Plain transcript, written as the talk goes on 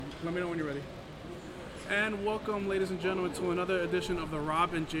Let me know when you're ready. And welcome, ladies and gentlemen, to another edition of the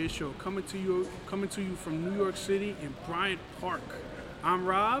Rob and Jay Show, coming to you from New York City in Bryant Park. I'm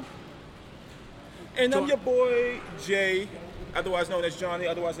Rob. And I'm your boy, Jay, otherwise known as Johnny,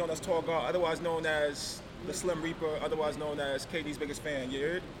 otherwise known as Tall God, otherwise known as the Slim Reaper, otherwise known as KD's biggest fan. You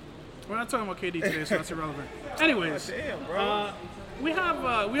heard? We're not talking about KD today, so that's irrelevant. Anyways, Damn, bro. we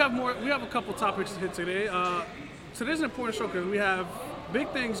have a couple topics to hit today. Today's an important show because we have big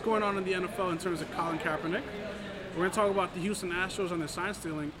things going on in the NFL in terms of Colin Kaepernick. We're going to talk about the Houston Astros and their sign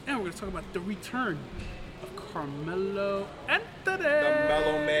stealing, and we're going to talk about the return of Carmelo Anthony. The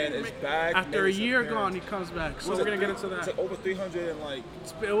Mellow Man is back. After a year gone, he comes back. So we're going to get into that. It's like over 300 and like.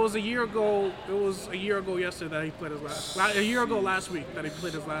 It was a year ago. It was a year ago yesterday that he played his last. A year ago last week that he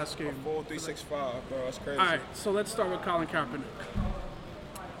played his last game. 4-3-6-5, bro. That's crazy. All right, so let's start with Colin Kaepernick.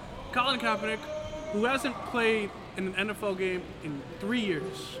 Colin Kaepernick, who hasn't played in an NFL game in 3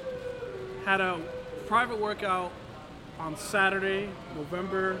 years, had a private workout on Saturday,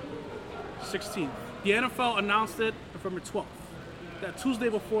 November 16th. The NFL announced it November 12th, that Tuesday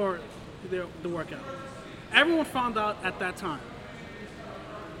before the workout. Everyone found out at that time.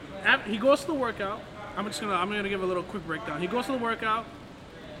 He goes to the workout. I'm gonna give a little quick breakdown. He goes to the workout.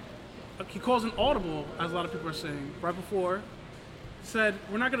 He calls an audible, as a lot of people are saying, right before. Said,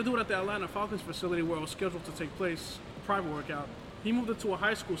 we're not going to do it at the Atlanta Falcons facility where it was scheduled to take place, a private workout. He moved it to a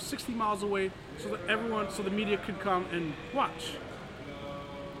high school 60 miles away so that the media could come and watch.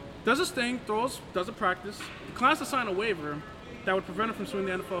 Does his thing, does a practice, declines to sign a waiver that would prevent him from suing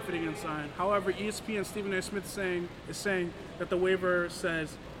the NFL if he didn't sign. However, ESPN Stephen A. Smith is saying that the waiver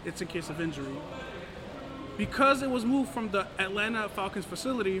says it's in case of injury. Because it was moved from the Atlanta Falcons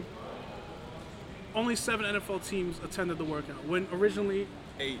facility, only 7 NFL teams attended the workout. When originally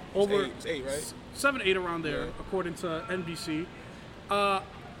Eight, right? 7, 8 around there, Yeah. according to NBC.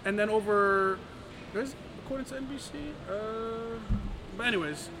 And then according to NBC. But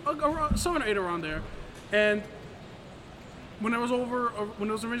anyways, around 7 or 8 around there. And when it was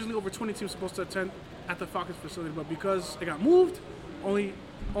originally over 20 teams supposed to attend at the Falcons facility, but because it got moved, only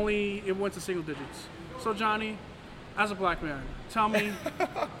it went to single digits. So Johnny, as a black man, tell me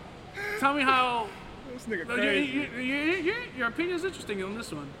how. This nigga crazy. Your opinion is interesting on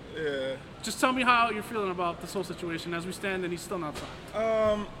this one. Yeah. Just tell me how you're feeling about this whole situation as we stand and he's still not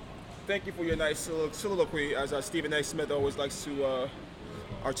signed. Thank you for your nice soliloquy, as Stephen A. Smith always likes to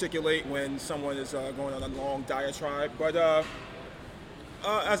articulate when someone is going on a long diatribe. But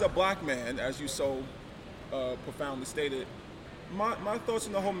as a black man, as you so profoundly stated, my thoughts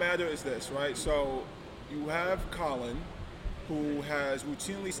on the whole matter is this, right? So you have Colin, who has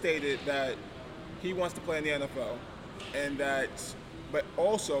routinely stated that he wants to play in the NFL, but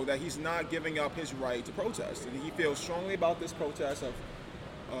also that he's not giving up his right to protest. And he feels strongly about this protest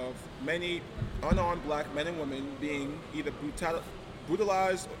of many unarmed black men and women being either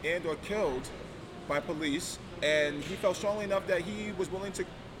brutalized and or killed by police. And he felt strongly enough that he was willing to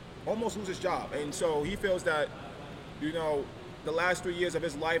almost lose his job. And so he feels that, the last 3 years of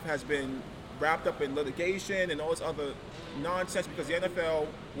his life has been wrapped up in litigation and all this other nonsense because the NFL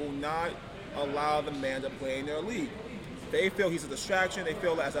will not allow the man to play in their league. They feel he's a distraction. They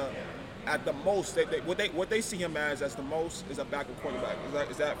feel at the most, what they see him as the most is a backup quarterback.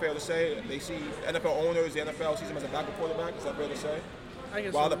 Is that fair to say? They see NFL owners, the NFL sees him as a backup quarterback. Is that fair to say? I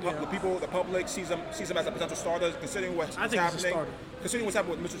guess While so, the public sees him as a potential starter, considering what's happening. Considering what's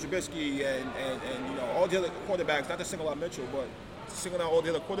happening with Mitchell Trubisky and all the other quarterbacks, not to single out Mitchell, but single out all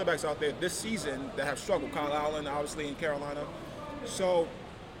the other quarterbacks out there this season that have struggled. Kyle Allen, obviously, in Carolina. So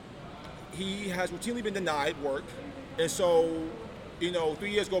he has routinely been denied work. And so, 3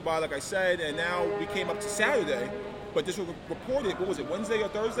 years go by, like I said, and now we came up to Saturday. But this was reported, what was it, Wednesday or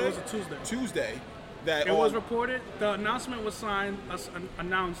Thursday? It was a Tuesday. Tuesday. That it was reported, the announcement was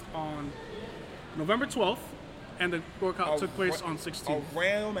announced on November 12th, and the workout took place on 16th. A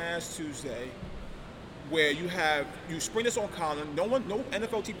random ass Tuesday where you spring this on Colin. No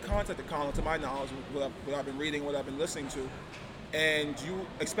NFL team contacted Colin, to my knowledge, what I've been reading, what I've been listening to. And you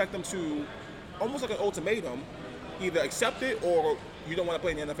expect them to, almost like an ultimatum, either accept it or you don't want to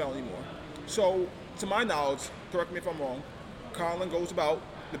play in the NFL anymore. So, to my knowledge, correct me if I'm wrong, Colin goes about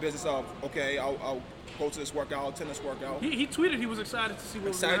the business of, okay, I'll go to this workout, attend this workout. He tweeted he was excited to see what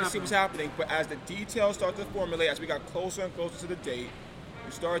was going to happen. Excited to see what's happening, but as the details started to formulate, as we got closer and closer to the date,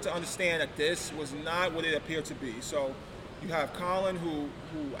 you started to understand that this was not what it appeared to be. So you have Colin, who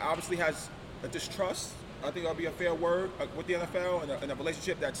obviously has a distrust, I think that'll be a fair word, with the NFL, and a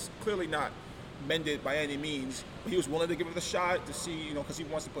relationship that's clearly not mended by any means. But he was willing to give it a shot to see, because he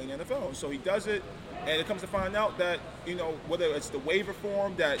wants to play in the NFL. And so he does it, and it comes to find out that, whether it's the waiver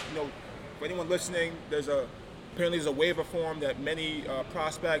form that, for anyone listening, apparently there's a waiver form that many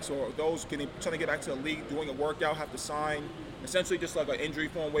prospects or those trying to get back to the league doing a workout have to sign, essentially just like an injury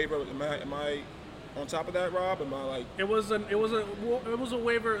form waiver. Am I on top of that, Rob? Am I like? It was a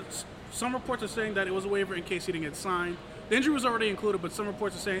waiver. Some reports are saying that it was a waiver in case he didn't get signed. The injury was already included, but some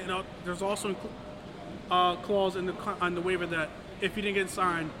reports are saying there's also a clause on the waiver that if he didn't get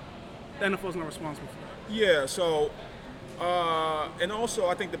signed, the NFL is not responsible for it. Yeah. So, and also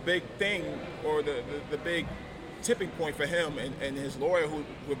I think the big thing or the big tipping point for him and his lawyer who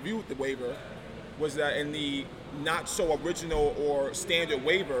reviewed the waiver was that in the not so original or standard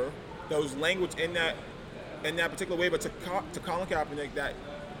waiver, there was language in that particular waiver to Colin Kaepernick that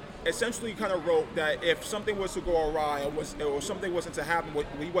essentially kind of wrote that if something was to go awry or something wasn't to happen,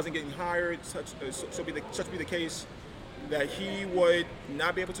 he wasn't getting hired, such be the case, that he would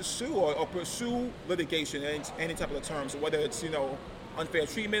not be able to sue or pursue litigation in any type of the terms, whether it's unfair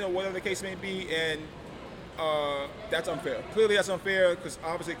treatment or whatever the case may be, and that's unfair. Clearly, that's unfair because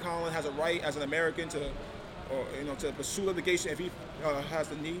obviously Colin has a right as an American to pursue litigation if he has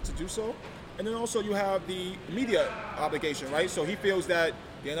the need to do so. And then also you have the media obligation, right? So he feels that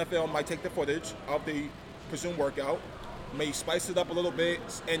the NFL might take the footage of the presumed workout, may spice it up a little bit,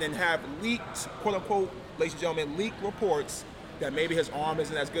 and then have leaked, quote unquote, ladies and gentlemen, leaked reports that maybe his arm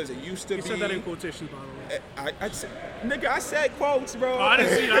isn't as good as it used to be. You said that in quotations, by the way. I said quotes, bro. Oh, I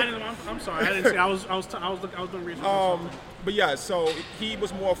didn't see. I'm sorry. I didn't see. I was doing research. But yeah, so he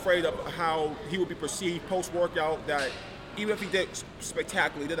was more afraid of how he would be perceived post-workout. That even if he did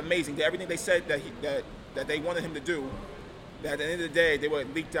spectacularly, did amazing, did everything they said that they wanted him to do, that at the end of the day they would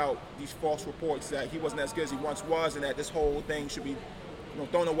have leaked out these false reports that he wasn't as good as he once was, and that this whole thing should be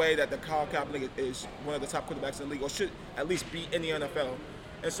thrown away. That the Colin Kaepernick is one of the top quarterbacks in the league, or should at least be in the NFL.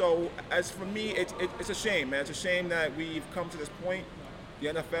 And so, as for me, it's a shame, man. It's a shame that we've come to this point. The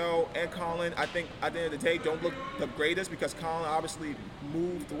NFL and Colin, I think, at the end of the day, don't look the greatest because Colin obviously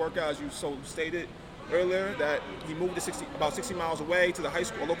moved the workout, as you so stated earlier, that he moved about 60 miles away to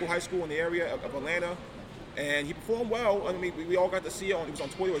a local high school in the area of Atlanta, and he performed well. I mean, we all got to see it. He was on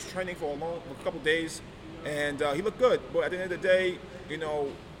Twitter, was trending for a couple days, and he looked good. But at the end of the day,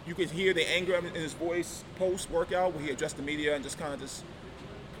 you could hear the anger in his voice post-workout when he addressed the media and just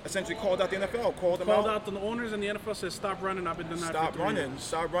essentially called out the NFL, called out the owners, and the NFL said, "Stop running. I've been denied."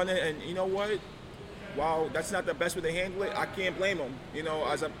 Stop running, and you know what? While that's not the best way to handle it, I can't blame him.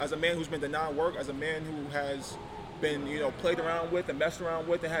 As a man who's been denied work, as a man who has been played around with and messed around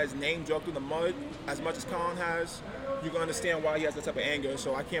with and has name drugged through the mud as much as Colin has, you can understand why he has that type of anger.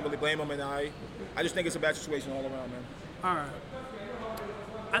 So I can't really blame him, and I just think it's a bad situation all around, man. All right.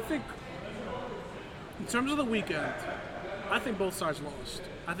 I think in terms of the weekend, I think both sides lost.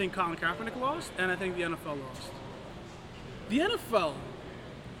 I think Colin Kaepernick lost, and I think the NFL lost. The NFL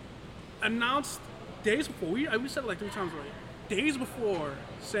announced days before, we said it like 3 times already, days before,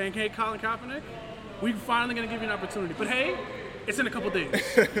 saying, hey, Colin Kaepernick, we're finally going to give you an opportunity. But hey, it's in a couple days.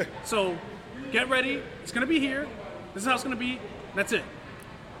 So get ready. It's going to be here. This is how it's going to be. That's it.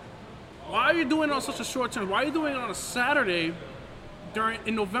 Why are you doing it on such a short term? Why are you doing it on a Saturday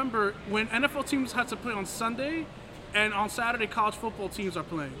in November when NFL teams had to play on Sunday? And on Saturday, college football teams are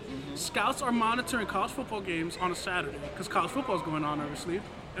playing. Mm-hmm. Scouts are monitoring college football games on a Saturday because college football is going on, obviously.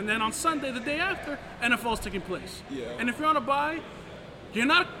 And then on Sunday, the day after, NFL is taking place. Yeah. And if you're on a bye, you're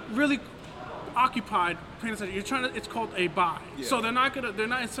not really occupied paying attention. It's called a bye. Yeah. So they're not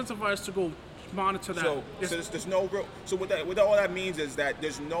incentivized to go monitor that. So there's no real. So what all that means is that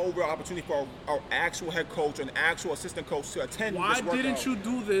there's no real opportunity for our actual head coach and actual assistant coach to attend. Why this workout. didn't you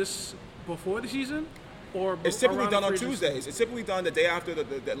do this before the season? It's typically done on Tuesdays. It's typically done the day after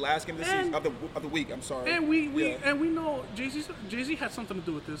the last game of the season of the week. I'm sorry. And we know Jay-Z had something to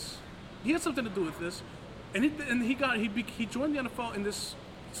do with this. He had something to do with this, and he joined the NFL in this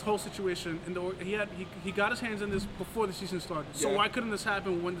whole situation. He got his hands in this before the season started. So why couldn't this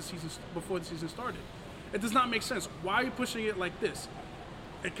happen before the season started? It does not make sense. Why are you pushing it like this?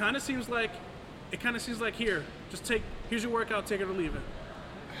 It kind of seems like here's your workout, take it or leave it.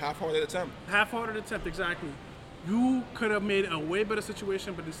 Half-hearted attempt, exactly. You could have made a way better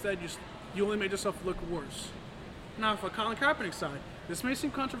situation, but instead you only made yourself look worse. Now, for Colin Kaepernick's side, this may seem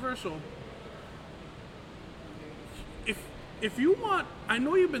controversial. If you want, I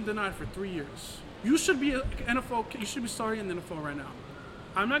know you've been denied for 3 years. You should be starting in the NFL right now.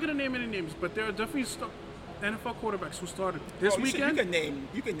 I'm not going to name any names, but there are definitely NFL quarterbacks who started this Bro, weekend.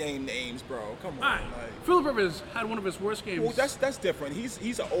 You can name names, bro. Come on. All right. Like, Philip Rivers had one of his worst games. well, that's different.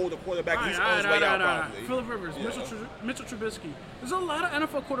 He's an older quarterback. All He's right, on his way out, probably. Philip Rivers, Yeah. Mitchell Trubisky. There's a lot of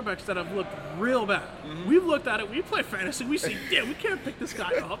NFL quarterbacks that have looked real bad. Mm-hmm. We've looked at it. We play fantasy. We see, yeah, we can't pick this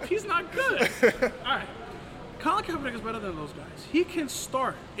guy up. He's not good. All right. Colin Kaepernick is better than those guys. He can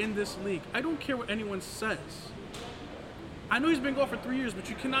start in this league. I don't care what anyone says. I know he's been gone for 3 years, but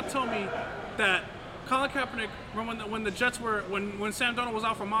you cannot tell me that Colin Kaepernick, when the Jets were, when Sam Darnold was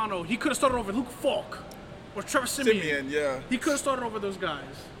out for mono, he could have started over Luke Falk or Trevor Siemian. Yeah. He could have started over those guys.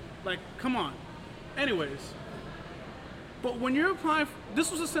 Like, come on. Anyways, but when you're applying,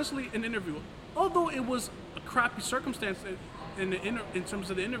 this was essentially an interview. Although it was a crappy circumstance in terms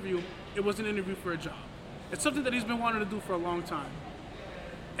of the interview, it was an interview for a job. It's something that he's been wanting to do for a long time.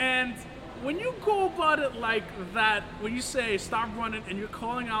 And when you go about it like that, when you say stop running and you're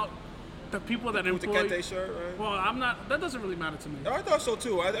calling out the people that With the employ, Kente shirt, right? well, I'm not. That doesn't really matter to me. I thought so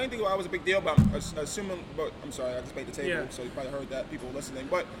too. I didn't think it was a big deal, but I'm assuming. But I'm sorry, I just made the table, Yeah. so you probably heard that. People listening,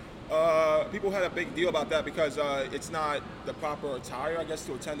 but people had a big deal about that because it's not the proper attire, I guess,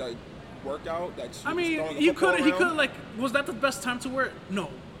 to attend a workout. That's I mean, he could like. Was that the best time to wear it? No.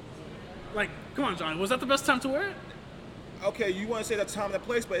 Like, come on, John. Was that the best time to wear it? Okay, you want to say that time and the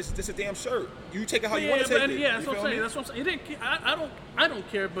place, but it's just a damn shirt. You take it how you Yeah, want to take it. yeah, that's You what I'm feel saying. me? That's what I'm saying. He didn't. I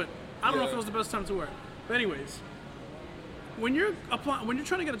don't care, but I don't know if Yeah. it was the best time to wear it. But anyways, when you're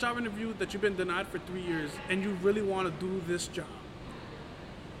trying to get a job interview that you've been denied for 3 years and you really want to do this job,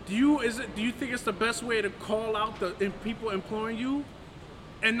 do you think it's the best way to call out the people employing you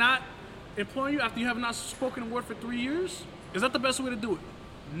and not employing you after you have not spoken a word for 3 years? Is that the best way to do it?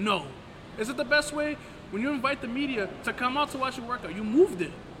 No. Is it the best way when you invite the media to come out to watch your workout? You moved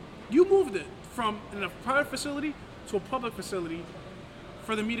it. You moved it from in a private facility to a public facility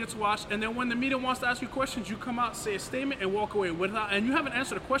for the media to watch, and then when the media wants to ask you questions, you come out, say a statement, and walk away without, and you haven't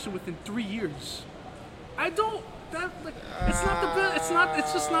answered a question within 3 years. It's not the best.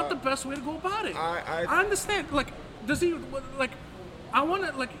 It's just not the best way to go about it. I understand. Like, does he like? I want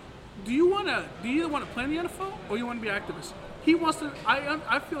to like. Do you either want to play in the NFL or you want to be an activist? He wants to.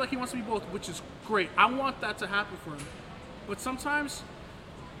 I feel like he wants to be both, which is great. I want that to happen for him, but sometimes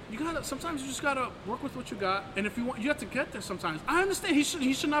you just gotta work with what you got, and if you want, you have to get there. Sometimes I understand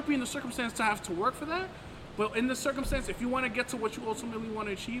he should not be in the circumstance to have to work for that, but in this circumstance, if you want to get to what you ultimately want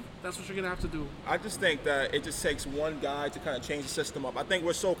to achieve, that's what you're gonna have to do. I just think that it just takes one guy to kind of change the system up. I think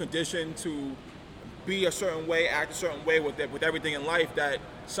we're so conditioned to be a certain way, act a certain way with everything in life that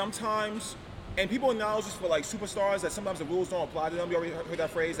sometimes, and people acknowledge this for like superstars, that sometimes the rules don't apply to them. You already heard that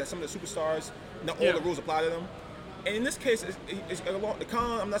phrase, that some of the superstars, not all Yeah. the rules apply to them. And in this case,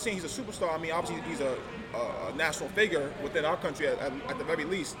 I'm not saying he's a superstar. I mean, obviously he's a national figure within our country at the very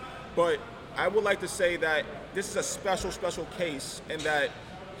least. But I would like to say that this is a special case, and that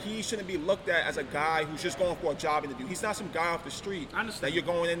he shouldn't be looked at as a guy who's just going for a job interview. He's not some guy off the street I understand. that you're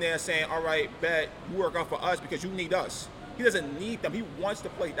going in there saying, all right, bet, you work out for us because you need us. He doesn't need them. He wants to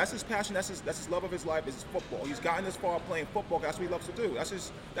play. That's his passion. That's his love of his life is football. He's gotten this far playing football. That's what he loves to do. That's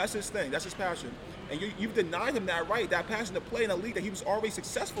his thing. That's his passion. And you've denied him that right, that passion to play in a league that he was already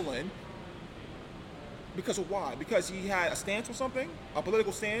successful in. Because of why? Because he had a stance or something, a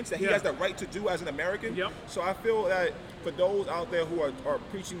political stance that he Yeah. has the right to do as an American. Yep. So I feel that for those out there who are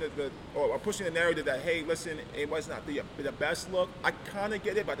preaching or are pushing the narrative that, hey, listen, it was not the best look, I kind of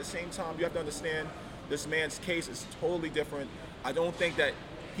get it, but at the same time, you have to understand this man's case is totally different. I don't think that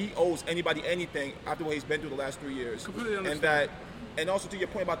he owes anybody anything after what he's been through the last 3 years. Completely understand. And also to your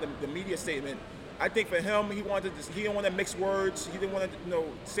point about the media statement, I think for him, he didn't want to mix words. He didn't want to,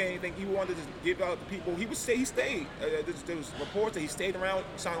 say anything. He wanted to give out to people. He stayed. There was reports that he stayed around,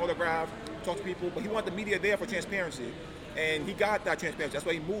 signed autographs, talked to people, but he wanted the media there for transparency, and he got that transparency. That's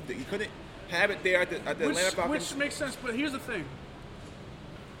why he moved it. He couldn't have it there at the Atlanta Falcons. Which makes sense, but here's the thing.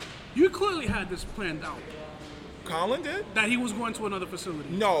 You clearly had this planned out, Colin did? that he was going to another facility.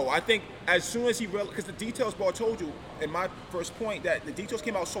 No, I think as soon as he realized, because the details, bro, I told you in my first point that the details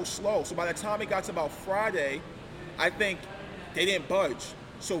came out so slow. So by the time it got to about Friday, I think they didn't budge.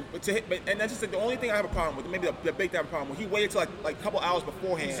 So, and that's just the only thing I have a problem with. Maybe the big thing I have a problem with. He waited till like a couple hours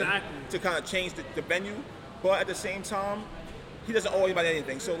beforehand Exactly. to kind of change the venue. But at the same time, he doesn't owe anybody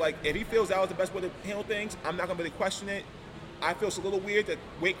anything. So like, if he feels that was the best way to handle things, I'm not gonna really question it. I feel it's a little weird to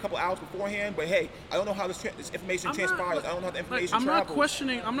wait a couple hours beforehand, but hey, I don't know how this information transpires. I don't know how the information I'm travels. I'm not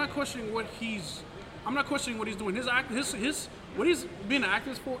questioning what he's doing. His what he's being an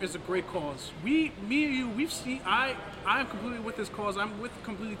activist for is a great cause. Me and you, we've seen. I'm completely with this cause. I'm with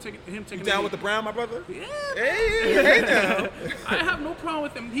completely taking You the down knee. with the Brown, my brother? Yeah. Hey now. I have no problem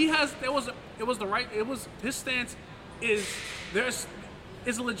with him. It was the right. It was his stance. Is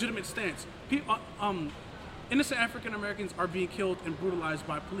a legitimate stance. Innocent African Americans are being killed and brutalized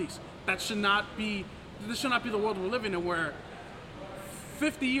by police. That should not be. This should not be the world we're living in, where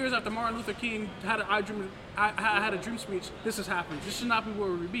 50 years after Martin Luther King had a dream speech, this has happened. This should not be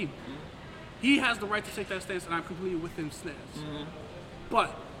where we would be. He has the right to take that stance, and I'm completely with him stance.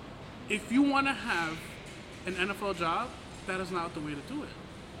 But if you want to have an NFL job, that is not the way to do it.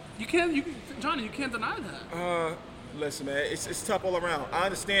 Johnny, you can't deny that. Listen, man, it's tough all around. I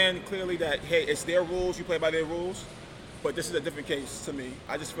understand clearly that, hey, it's their rules, you play by their rules, but this is a different case to me.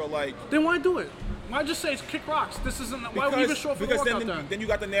 I just feel like... Then why do it? Why just say it's kick rocks? This isn't... Why would we even show up for the workout then? Then you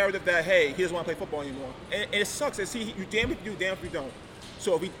got the narrative that, hey, he doesn't want to play football anymore. And it sucks. You damn if you do, damn if you don't.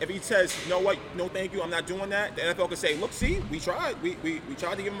 So if he says, you know what, no thank you, I'm not doing that, the NFL can say, look, see, we tried. We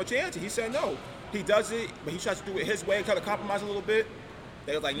tried to give him a chance, and he said no. He does it, but he tries to do it his way, try to compromise a little bit.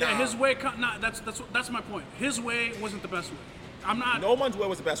 They were like, nah. Yeah, his way. Nah, that's my point. His way wasn't the best way. I'm not. No one's way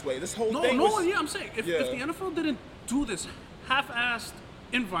was the best way. This whole thing. Yeah, I'm saying if the NFL didn't do this half-assed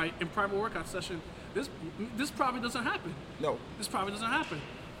invite and private workout session, this probably doesn't happen. No. This probably doesn't happen.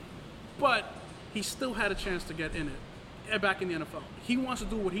 But he still had a chance to get in it, back in the NFL. He wants to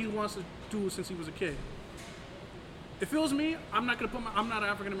do what he wants to do since he was a kid. If it was me, I'm not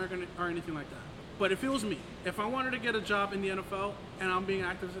African American or anything like that. But if it was me, if I wanted to get a job in the NFL and I'm being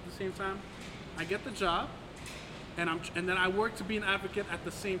active at the same time, I get the job, and then I work to be an advocate at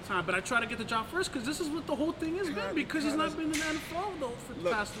the same time. But I try to get the job first because this is what the whole thing is, man. Because he's not been in the NFL though for the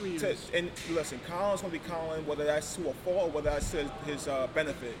past 3 years. And listen, Colin's going to be Colin, whether that's to a fault or whether that's to his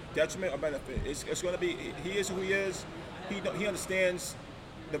benefit, detriment or benefit. It's going to be. He is who he is. He understands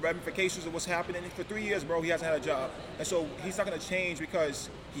the ramifications of what's happening. For 3 years, bro, he hasn't had a job. And so he's not going to change because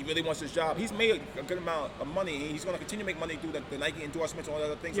he really wants his job. He's made a good amount of money. He's going to continue to make money through the Nike endorsements and all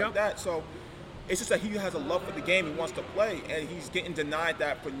other things like that. So it's just that he has a love for the game. He wants to play. And he's getting denied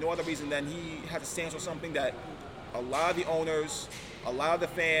that for no other reason than he has a stance on something that a lot of the owners, a lot of the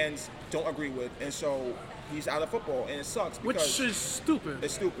fans don't agree with. And so he's out of football, and it sucks. Which is stupid.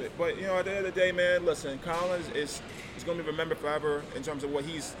 It's stupid. But, you know, at the end of the day, man, listen, Collins is going to be remembered forever in terms of what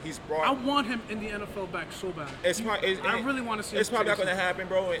he's brought. I want him in the NFL back so bad. I really want to see him. It's probably not going to happen,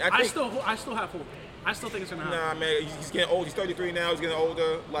 bro. I still have hope. I still think it's going to happen. Nah, man, he's getting old. He's 33 now. He's getting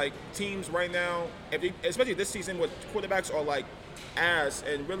older. Like, teams right now, especially this season, where quarterbacks are, like, ass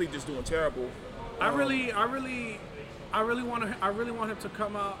and really just doing terrible. I really want him to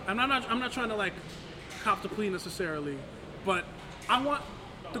come out. And I'm not trying to, like, cop the plea necessarily, but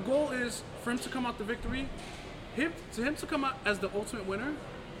the goal is for him to come out the victory. Him to come out as the ultimate winner.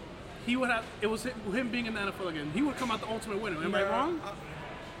 It was him being in the NFL again. He would come out the ultimate winner. Am I wrong?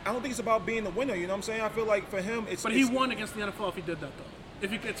 I don't think it's about being the winner. You know what I'm saying? I feel like for him, he won against the NFL if he did that though.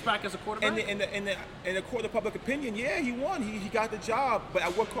 If he gets back as a quarterback. In the court of public opinion, yeah, he won. He got the job, but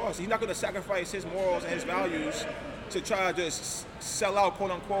at what cost? He's not going to sacrifice his morals and his values to try to just sell out,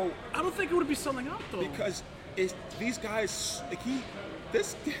 quote unquote. I don't think it would be selling out though. Because these guys, like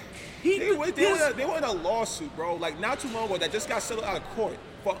they were in a lawsuit, bro. Like not too long ago, that just got settled out of court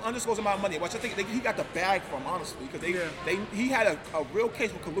for an undisclosed amount of money, which I think he got the bag from, honestly, because he had a real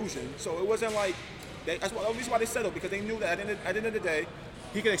case of collusion. So it wasn't like that's the reason why they settled, because they knew that at the end of the day,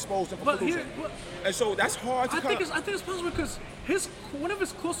 he could expose them for collusion. And so that's hard to. I think it's possible because one of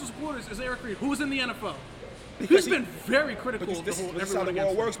his closest supporters is Eric Reid, who was in the NFL. He's been very critical of this is how the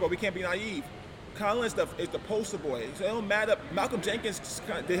world works, but we can't be naive. Collins is the poster boy. So it don't matter. Malcolm Jenkins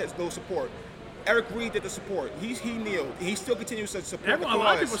did his little support. Eric Reid did the support. He kneeled. He still continues to support the cause. A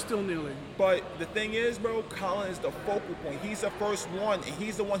lot of people are still kneeling. But the thing is, bro, Collins is the focal point. He's the first one, and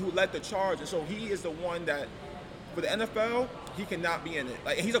he's the one who led the charge. And so he is the one that, for the NFL, he cannot be in it.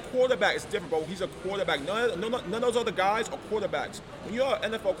 Like, he's a quarterback. It's different, bro. He's a quarterback. None of those other guys are quarterbacks. When you're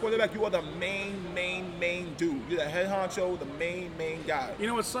an NFL quarterback, you are the main dude. You're the head honcho, the main guy. You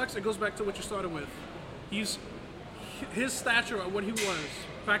know what sucks? It goes back to what you started with. His stature, what he was,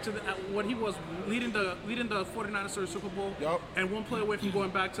 back to what he was leading the 49ers to the Super Bowl, and one play away from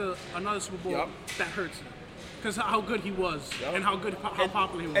going back to another Super Bowl, that hurts him. Because how good he was, and how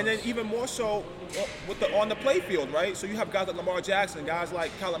popular he was. And then even more so on the play field, right? So you have guys like Lamar Jackson, guys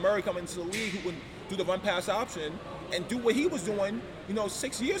like Kyler Murray coming into the league who would do the run-pass option and do what he was doing,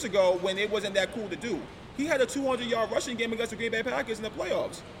 6 years ago when it wasn't that cool to do. He had a 200-yard rushing game against the Green Bay Packers in the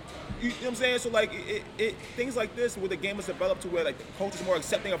playoffs. You know what I'm saying? So, like, things like this, where the game is developed to where, like, the coach is more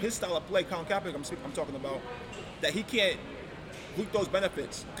accepting of his style of play, Colin Kaepernick I'm talking about, that he can't reap those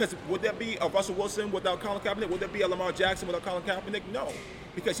benefits. Because would there be a Russell Wilson without Colin Kaepernick? Would there be a Lamar Jackson without Colin Kaepernick? No.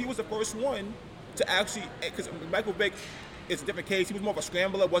 Because he was the first one to actually, because Michael Vick it's a different case. He was more of a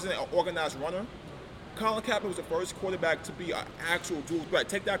scrambler, wasn't an organized runner. Colin Kaepernick was the first quarterback to be an actual dual threat.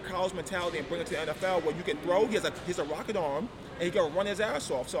 Take that college mentality and bring it to the NFL where you can throw. He has a rocket arm, and he can run his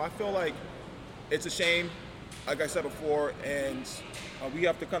ass off. So I feel like it's a shame, like I said before, and we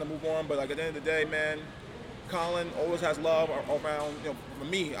have to kind of move on. But like at the end of the day, man, Colin always has love around. You know, for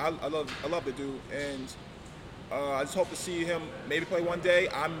me, I love the dude, and I just hope to see him maybe play one day.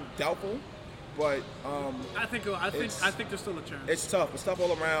 I'm doubtful, but I think there's still a chance. It's tough. It's tough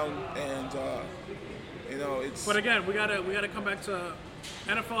all around, and you know, it's. But again, we gotta come back to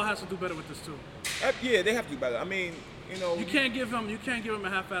NFL has to do better with this too. Yeah, they have to do better. I mean, you know, you can't give him a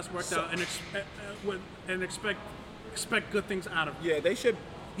half-ass workout and expect good things out of him. Yeah, they should.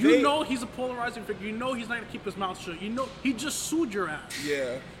 You know he's a polarizing figure. You know he's not gonna keep his mouth shut. You know he just sued your ass.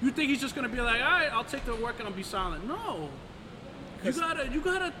 Yeah. You think he's just gonna be like, all right, I'll take the workout and be silent? No. You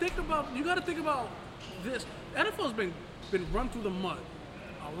gotta think about this. NFL's been run through the mud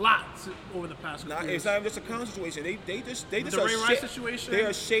a lot over the past couple years. It's not even just a con situation. They just the Ray Rice situation. They're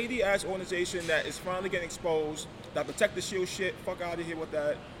a shady ass organization that is finally getting exposed. That Protect the Shield shit. Fuck out of here with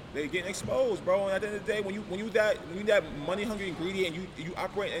that. They're getting exposed, bro. And at the end of the day, when you that money hungry and greedy and you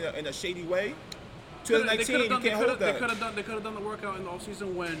operate in a shady way, 2019 you can't hold that. They could have done the workout in the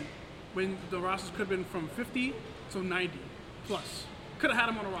offseason when the rosters could have been from 50 to 90 plus. Could have had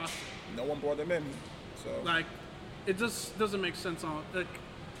them on a roster. No one brought them in. So like, it just doesn't make sense on like.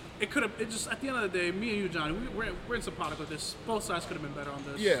 It could have. It just at the end of the day, me and you, Johnny, we're in sympathetic with this. Both sides could have been better on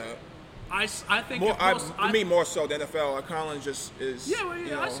this. Yeah. I think more so the NFL. Colin just is. Yeah,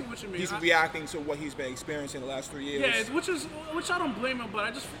 well, I see what you mean. He's reacting to what he's been experiencing the last 3 years. Yeah, which I don't blame him,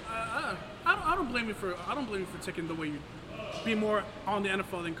 but I don't blame you for taking the way you be more on the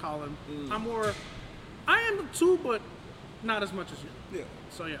NFL than Colin. I am too, but not as much as you. Yeah.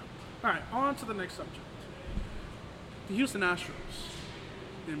 So yeah. All right, on to the next subject. The Houston Astros.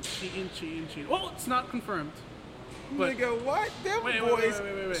 And cheating. Well, it's not confirmed. But nigga, what? Them boys.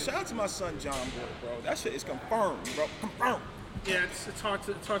 Wait. Shout out to my son John Boy, bro. That shit is confirmed, bro. Confirmed. Yeah, it's hard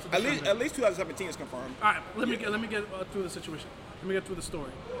to at least 2017 is confirmed. All right, let me get through the situation. Let me get through the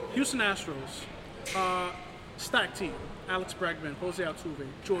story. Houston Astros, stacked team. Alex Bregman, Jose Altuve,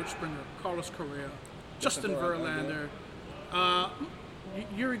 George Springer, Carlos Correa, Justin Verlander,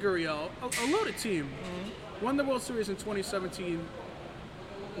 Yuri Gurriel, a loaded team. Mm-hmm. Won the World Series in 2017.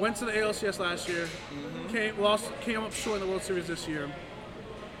 Went to the ALCS last year, came up short in the World Series this year.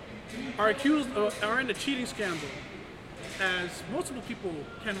 Are in the cheating scandal, as multiple people,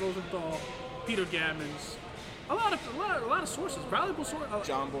 Ken Rosenthal, Peter Gammons, a lot of sources, valuable sources.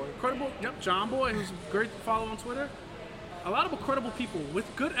 John Boy, credible. Yep, John Boy, who's great to follow on Twitter. A lot of credible people with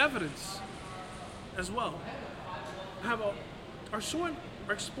good evidence, as well, are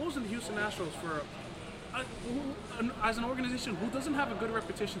exposing the Houston Astros for. As an organization who doesn't have a good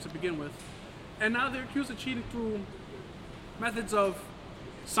reputation to begin with, and now they're accused of cheating through methods of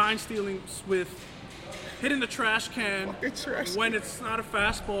sign stealing with hitting the trash can when it's not a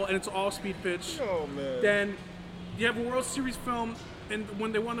fastball and it's an all-speed pitch. Oh man! Then you have a World Series film, and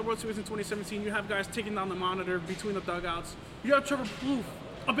when they won the World Series in 2017, you have guys taking down the monitor between the dugouts. You have Trevor Plouffe,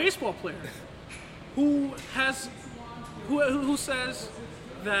 a baseball player, who says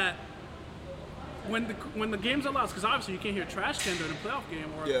that. When the game's allowed, because obviously you can't hear trash can during a playoff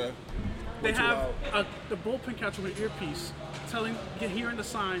game, or they have the bullpen catcher with an earpiece hearing the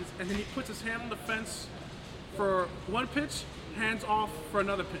signs, and then he puts his hand on the fence for one pitch, hands off for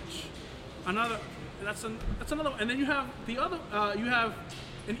another pitch. That's another one. And then you have the other. You have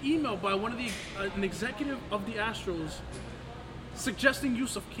an email by an executive of the Astros suggesting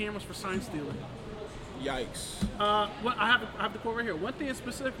use of cameras for sign stealing. Yikes! Well, I have the quote right here. One thing in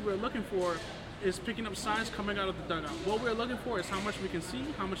specific we're looking for is picking up signs coming out of the dugout. What we're looking for is how much we can see,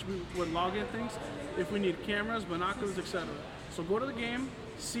 how much we would log in things, if we need cameras, binoculars, etc. So go to the game,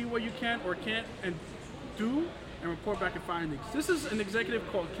 see what you can or can't and do, and report back your findings. This is an executive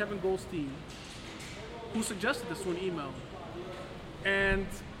called Kevin Goldstein who suggested this to an email. And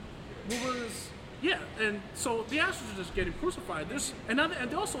and so the Astros are just getting crucified. And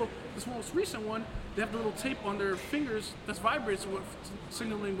also, this most recent one, they have the little tape on their fingers that vibrates,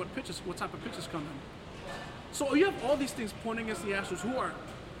 signaling what type of pitches come in. So you have all these things pointing against the Astros, who are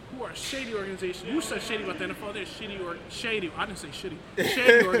a shady organization. You said shady about the NFL. They're shady. I didn't say shitty.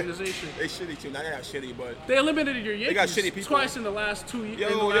 Shady organization. They shitty too. Not shitty, but they eliminated your Yankees. They got shitty people twice in the last 2 years.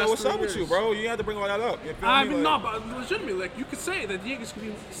 Yo, what's up with you, bro? You had to bring all that up. But legitimately, like you could say that the Yankees could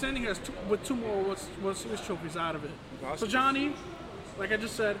be sending us with two more World Series trophies out of it. Possibly. So Johnny, like I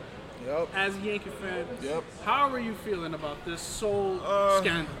just said, Yep. as a Yankee fan. Yep. How are you feeling about this sole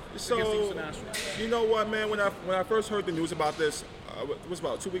scandal against the Houston Astros? You know what, man? When I first heard the news about this, it was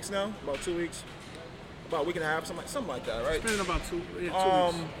about 2 weeks now. About 2 weeks. About a week and a half, something like that, right? It's been about 2 weeks.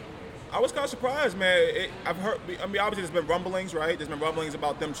 I was kind of surprised, man. I've heard. I mean, obviously, there's been rumblings, right? There's been rumblings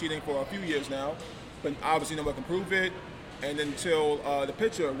about them cheating for a few years now, but obviously, no one can prove it. And until the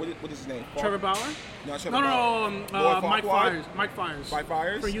pitcher, what is his name? Trevor Bauer? No, Trevor Bauer. Mike Fiers. Mike Fiers. Mike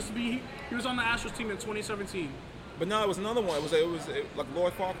Fiers. He used to be. He was on the Astros team in 2017. But no, it was another one. It was like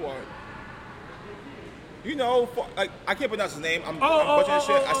Lloyd Farquhar. You know, like I can't pronounce his name. I'm butchering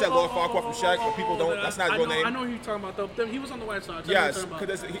shit. I said Lloyd Farquhar from Shaq, but people don't. That's not his real name. I know who you're talking about. Though he was on the White Sox. Yes,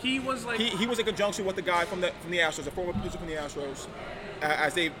 because he was like he was in conjunction with the guy from the Astros, a former producer from the Astros,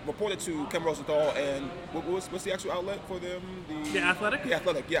 as they reported to Ken Rosenthal and what's the actual outlet for them? The Athletic. The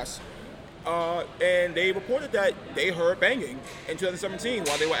Athletic, yes. And they reported that they heard banging in 2017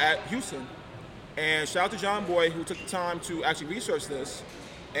 while they were at Houston. And shout out to John Boy who took the time to actually research this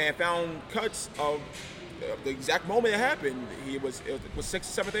and found cuts of the exact moment it happened. It was 6th,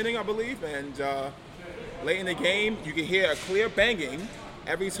 7th inning, I believe, and late in the game, you could hear a clear banging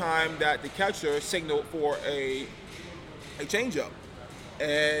every time that the catcher signaled for a changeup.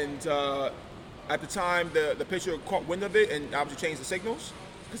 And at the time, the pitcher caught wind of it and obviously changed the signals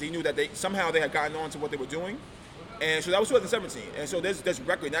because he knew that they had gotten on to what they were doing. And so that was 2017. And so there's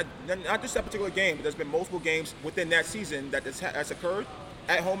record, not just that particular game, but there's been multiple games within that season that that's occurred,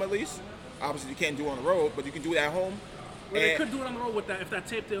 at home at least. Obviously, you can't do it on the road, but you can do it at home. Well, they could do it on the road with that the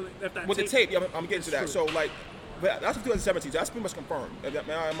tape. Yeah, I'm getting to that. True. So, like, but that's 2017. So that's pretty much confirmed.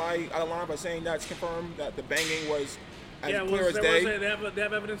 Am I out of line by saying that's confirmed that the banging was as clear as day? They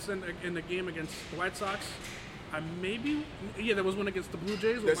have evidence in the game against the White Sox. There was one against the Blue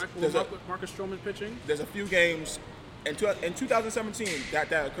Jays with Marcus Stroman pitching. There's a few games in 2017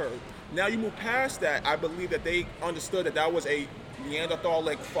 that occurred. Now you move past that. I believe that they understood that was a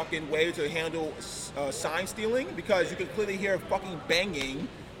Neanderthal-like fucking way to handle sign stealing because you can clearly hear fucking banging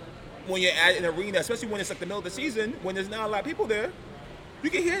when you're at an arena, especially when it's like the middle of the season when there's not a lot of people there.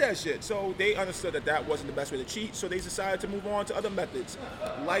 You can hear that shit. So they understood that wasn't the best way to cheat. So they decided to move on to other methods,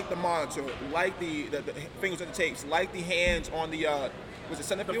 like the monitor, like the fingers on the tapes, like the hands on the was it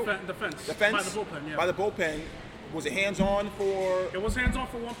center field? The fence. The fence by the bullpen. Yeah. By the bullpen. Was it hands on for? It was hands on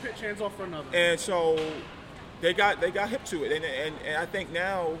for one pitch, hands off for another. And so they got hip to it, and I think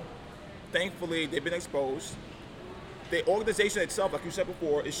now, thankfully, they've been exposed. The organization itself, like you said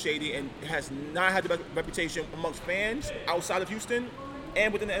before, is shady and has not had the reputation amongst fans outside of Houston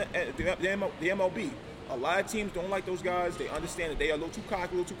and within the MLB. A lot of teams don't like those guys. They understand that they are a little too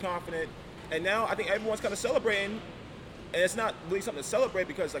cocky, a little too confident. And now I think everyone's kind of celebrating, and it's not really something to celebrate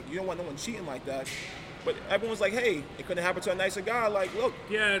because like you don't want no one cheating like that. But everyone's like, hey, it couldn't happen to a nicer guy. Like, look.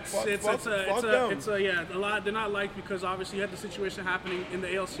 Yeah, a lot. They're not liked because obviously you had the situation happening in the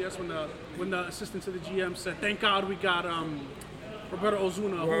ALCS when the assistant to the GM said, "Thank God we got Roberto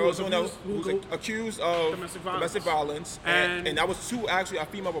Ozuna, who was accused of domestic violence, and that was a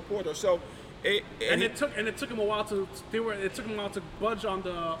female reporter. So. It took him a while to budge on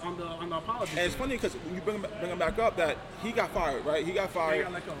the apology. And it's funny because when you bring him back up, that he got fired, right? He got fired. Yeah, he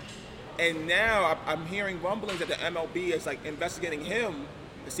got let go. And now I'm hearing rumblings that the MLB is like investigating him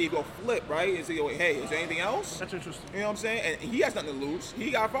to see if he'll flip, right? Is he going, hey, is there anything else? That's interesting. You know what I'm saying? And he has nothing to lose.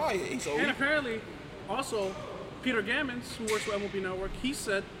 He got fired. Apparently, also, Peter Gammons, who works for MLB Network, he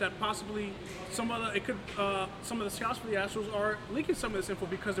said that possibly some of the scouts for the Astros are leaking some of this info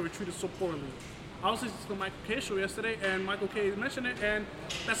because they were treated so poorly. I was listening to the Michael Kay show yesterday, and Michael Kay mentioned it, and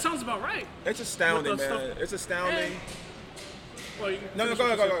that sounds about right. It's astounding, man. It's astounding. Go ahead.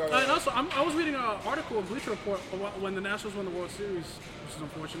 And also, I was reading an article in Bleacher Report when the Nationals won the World Series, which is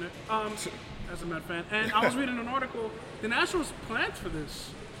unfortunate, as a Met fan. And I was reading an article. The Nationals planned for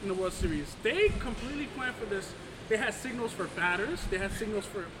this in the World Series. They completely planned for this. They had signals for batters. They had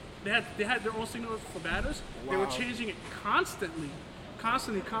their own signals for batters. Wow. They were changing it constantly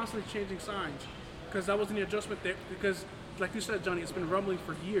changing signs because that wasn't the adjustment. Because, like you said, Johnny, it's been rumbling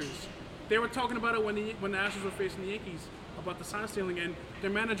for years. They were talking about it when the Astros were facing the Yankees about the sign stealing, and their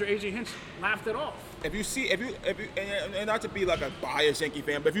manager AJ Hinch laughed it off. If you and not to be like a biased Yankee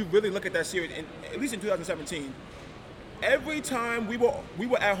fan, but if you really look at that series, at least in 2017, every time we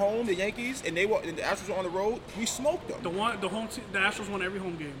were at home, the Yankees, and the Astros were on the road, we smoked them. The Astros won every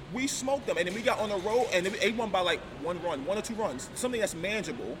home game. We smoked them, and then we got on the road, and they won by like one or two runs, something that's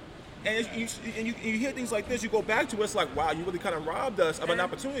manageable. And you hear things like this, you go back to it, it's like, wow, you really kind of robbed us of an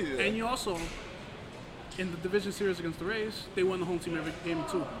opportunity there. And you also, in the division series against the Rays, they won the home team every game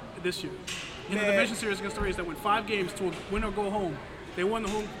too this year. In the division series against the Rays, that went 5 games to a win or go home. They won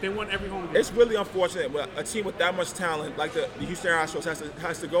every home game. It's really unfortunate when a team with that much talent, like the Houston Astros,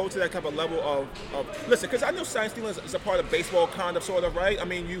 has to go to that type of level of listen. Because I know sign stealing is a part of baseball, kind of, sort of, right? I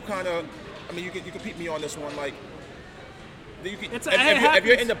mean, you can beat me on this one, like. If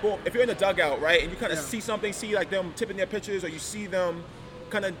you're in the dugout, right, and you kind of see something, see like them tipping their pitches, or you see them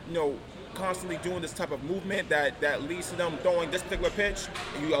kind of constantly doing this type of movement that leads to them throwing this particular pitch,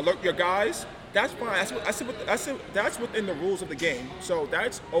 and you alert your guys. That's fine. That's within the rules of the game, so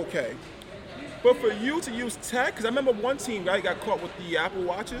that's okay. But for you to use tech, because I remember one team, right, got caught with the Apple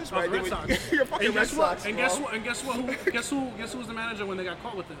Watches, right? Red Sox. You're fucking Red Sox. And guess what? Guess who was the manager when they got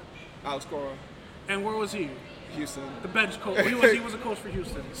caught with it? Alex Cora. And where was he? Houston. The bench coach. He was a coach for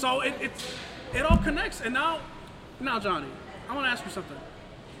Houston. So it all connects. And now, Johnny, I want to ask you something.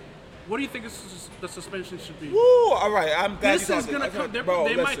 What do you think the suspension should be? Woo! All right, I'm glad this is gonna come.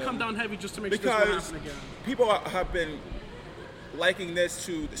 They might come down heavy just to make sure this won't happen again. People have been liking this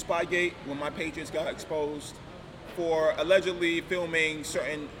to the Spygate when my Patriots got exposed for allegedly filming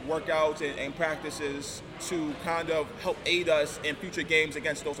certain workouts and practices to kind of help aid us in future games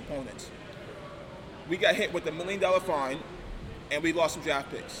against those opponents. We got hit with $1 million fine, and we lost some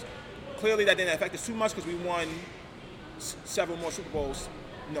draft picks. Clearly, that didn't affect us too much because we won several more Super Bowls.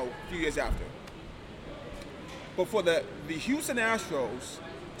 A few years after. But for the Houston Astros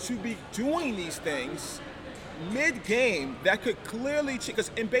to be doing these things mid-game, that could clearly change. Because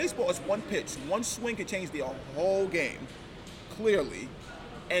in baseball, it's one pitch, one swing can change the whole game, clearly.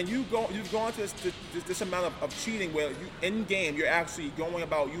 And you've gone to this amount of cheating where in game you're actually going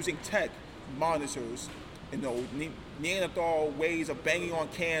about using tech monitors, Neanderthal ways of banging on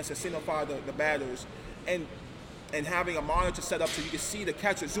cans to signify the batters, and having a monitor set up so you can see the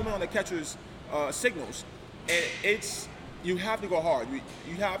catcher, zoom in on the catcher's signals. And you have to go hard.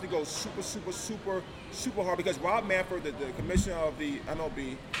 You have to go super, super, super, super hard because Rob Manfred, the commissioner of the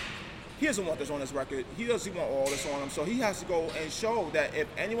MLB, he doesn't want this on his record. He doesn't want all this on him. So he has to go and show that if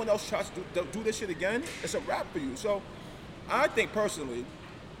anyone else tries to do this shit again, it's a wrap for you. So I think personally,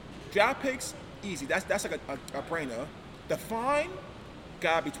 draft picks, easy. That's like a brainer. The fine,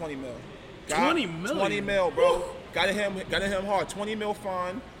 gotta be $20 million. 20 million? 20 mil, bro. Woo. Gotta hit him hard. 20 mil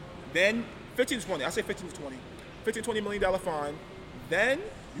fine. Then 15 to 20. I say 15 to 20. $20 million fine. Then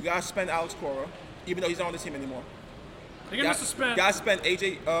you gotta spend Alex Cora, even though he's not on the team anymore. They're gonna suspend. Gotta spend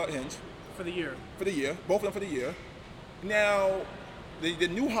AJ Hinch. For the year. Both of them for the year. Now, the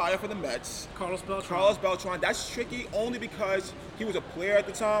new hire for the Mets, Carlos Beltran. That's tricky only because he was a player at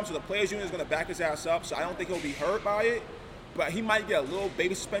the time, so the players union is gonna back his ass up. So I don't think he'll be hurt by it. But he might get a little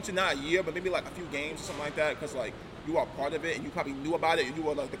baby suspension, not a year, but maybe like a few games or something like that, because like you are part of it and you probably knew about it and you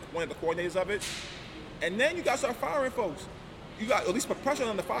were like one of the coordinators of it. And then you got to start firing folks. You got at least put pressure on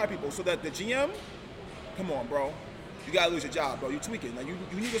them to fire people so that the GM, come on, bro, you got to lose your job, bro. You're tweaking. Like, you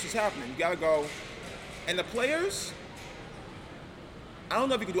knew this was happening. You got to go. And the players, I don't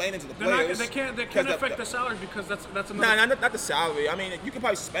know if you can do anything to the players. They can't affect the salary because that's another. Nah, not the salary. I mean, you can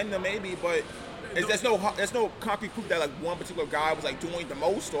probably spend them maybe, but there's no concrete proof that like one particular guy was like doing the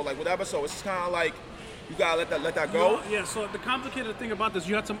most or like whatever. So it's kind of like you gotta let that go. Yeah. So the complicated thing about this,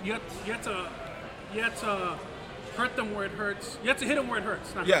 you have to hurt them where it hurts. You have to hit them where it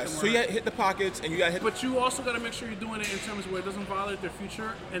hurts. Not yes. So you hit the pockets and you gotta hit. But you also gotta make sure you're doing it in terms where it doesn't violate their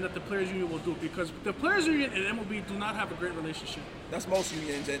future and that the players union will do it because the players union and MLB do not have a great relationship. That's most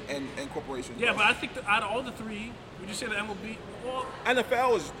unions and corporations. Yeah, but I think that out of all the three, would you say the MLB? Well,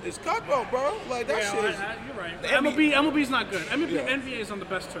 NFL is cutthroat, bro. Like that shit. You're right. MLB's not good. NBA is on the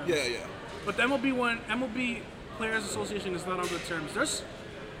best terms. Yeah. But the MLB Players Association is not on good terms.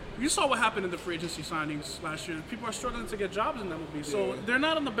 You saw what happened in the free agency signings last year. People are struggling to get jobs in MLB, so they're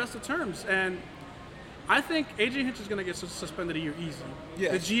not on the best of terms. And I think AJ Hinch is going to get suspended a year easy.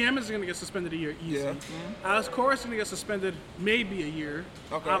 Yes. The GM is going to get suspended a year easy. Yeah. Mm-hmm. Alex Cora is going to get suspended maybe a year.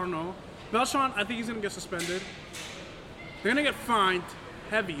 Okay. I don't know. Beltran, I think he's going to get suspended. They're going to get fined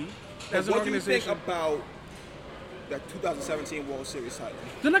heavy as an organization. What do you think about the 2017 World Series title?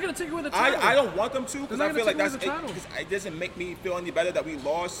 They're not going to take away the title. I don't want them to because I feel like it doesn't make me feel any better that we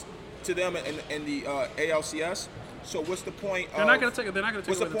lost to them in the ALCS. So what's the point? They're not going to take it.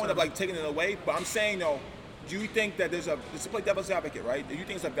 What's the point of like taking it away? But I'm saying though, do you think that let's play devil's advocate, right? Do you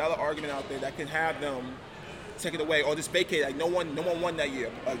think there's a valid argument out there that can have them take it away or just vacate? Like no one won that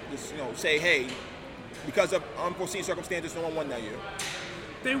year. Just say hey, because of unforeseen circumstances, no one won that year.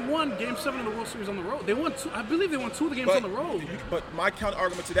 They won Game 7 of the World Series on the road. They won two. I believe they won 2 of the games on the road. But my counter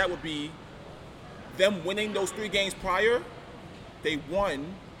argument to that would be them winning those 3 games prior. They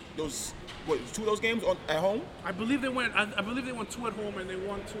won those 2 of those games at home. I believe they won 2 at home and they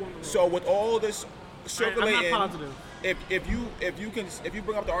won 2 on the road. So with all this circulating, I'm not positive. if you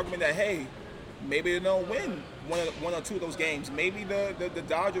bring up the argument that hey, maybe they don't win one or two of those games, maybe the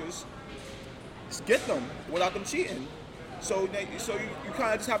Dodgers get them without them cheating. So you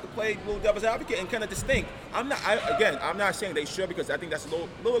kind of just have to play little devil's advocate and kind of just think. I'm not saying they should, because I think that's a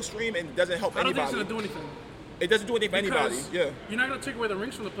little extreme and it doesn't help anybody. I don't think it's going to do anything. It doesn't do anything for anybody. Yeah. You're not going to take away the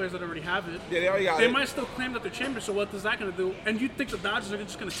rings from the players that already have it. Yeah, they already got They it. might still claim that they're champions, so what is that going to do? And you think the Dodgers are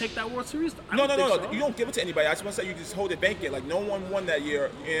just going to take that World Series? No. So. You don't give it to anybody. I just want to say you just hold it vacant. Like, no one won that year,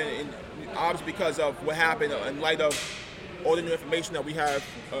 and obviously because of what happened in light of all the new information that we have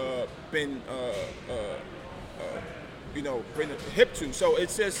been bring hip to. So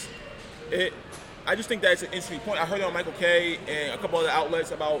it's just I just think that's an interesting point. I heard it on Michael Kay and a couple other outlets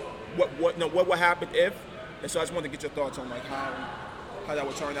about what would happen if, and so I just wanted to get your thoughts on like how that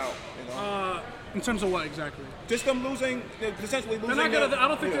would turn out. In terms of what exactly? Just them losing, potentially losing. They're not gonna. I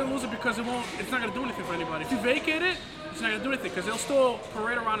don't think they'll lose it because it won't. It's not gonna do anything for anybody. If you vacate it, it's not gonna do anything because they'll still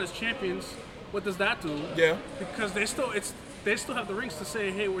parade around as champions. What does that do? Yeah. Because they still have the rings to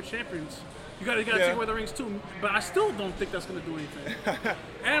say, hey, we're champions. You gotta take away the rings too, but I still don't think that's gonna do anything.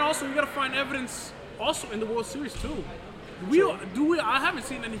 And also, you gotta find evidence also in the World Series too. I haven't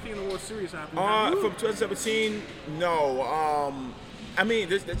seen anything in the World Series happen. From 2017, no. I mean,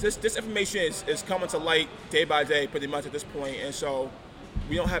 this information is coming to light day by day, pretty much at this point, and so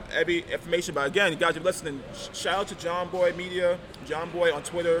we don't have every information. But again, guys, if you're listening, shout out to John Boy Media, John Boy on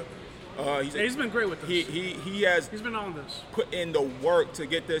Twitter. He's been great with this. He's been on this. Put in the work to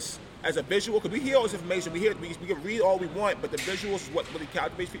get this as a visual, because we hear all this information, we can read all we want, but the visuals is what really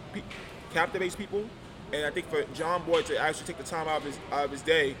captivates people. And I think for John Boy to actually take the time out of his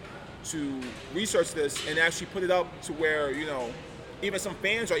day to research this and actually put it up to where, even some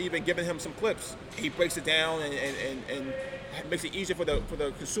fans are even giving him some clips. He breaks it down and makes it easier for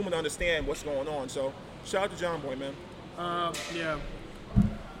the consumer to understand what's going on. So shout out to John Boy, man. Yeah.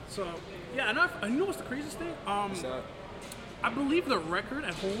 So yeah, and you know what's the craziest thing? What's that? I believe the record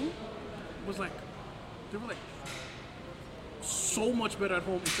at home was they were so much better at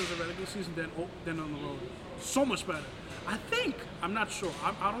home in terms of regular season than on the road. So much better. I'm not sure.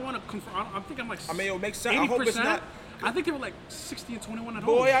 I don't want to confirm. I think I'm like. I mean, it makes sense. 80%. I hope it's not. I think they were like 60-21 at home.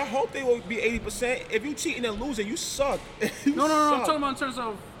 Boy, I hope they will be 80%. If you cheating and losing, you suck. No. I'm talking about in terms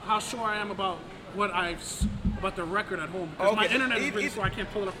of how sure I am about about the record at home. Because my internet is busy, so I can't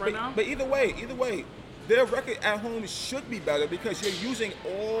pull it up right now. But either way, their record at home should be better because you're using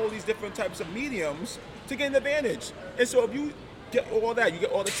all these different types of mediums to get an advantage. And so if you get all that, you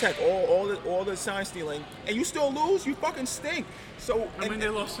get all the tech, all the sign stealing, and you still lose, you fucking stink. So they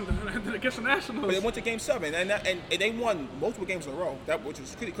lost against the Nationals. But they went to Game 7, and they won multiple games in a row. Which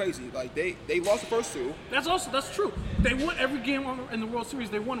was pretty crazy. Like they lost the first two. That's true. They won every game in the World Series.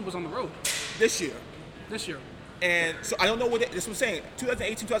 They won was on the road. This year. And so I don't know that's what I'm saying.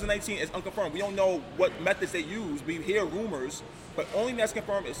 2018, 2019 is unconfirmed. We don't know what methods they use. We hear rumors, but only that's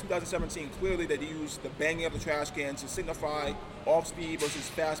confirmed is 2017. Clearly that they used the banging of the trash cans to signify off-speed versus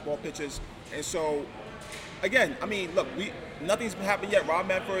fastball pitches. And so, again, I mean, look, nothing's happened yet. Rob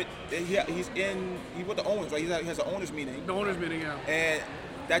Manfred, he's with the owners, right? He has an owners meeting. The owners meeting, yeah. And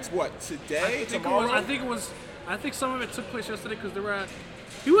that's what, today, tomorrow? I think some of it took place yesterday because they were at.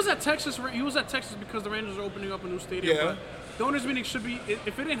 He was at Texas because the Rangers are opening up a new stadium. Yeah. But the owners' meeting should be, if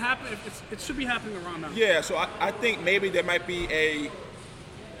it didn't happen, it should be happening around now. Yeah, so I think maybe there might be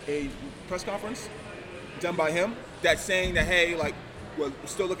a press conference done by him that's saying that, hey, like, we're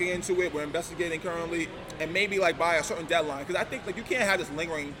still looking into it, we're investigating currently, and maybe like by a certain deadline. Because I think like you can't have this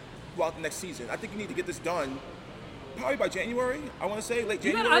lingering throughout the next season. I think you need to get this done probably by January. I want to say late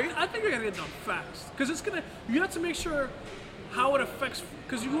January. I think you're gonna get it done fast because you have to make sure how it affects,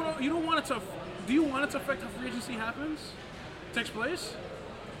 because you don't want it to. Do you want it to affect how free agency takes place?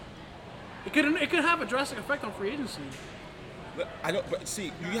 It could have a drastic effect on free agency. But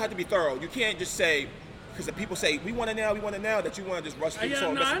see, you have to be thorough. You can't just say, because the people say we want it now, that you want to just rush through.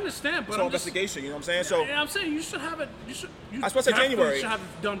 I understand, but investigation. You know what I'm saying? So I'm saying you should have it. I was supposed to say January. You should have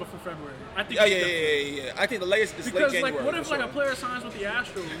it done before February. I think. Yeah. I think the latest is late January. Because what if a player signs with the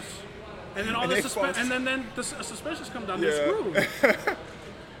Astros? And then the suspensions come down. They're screwed.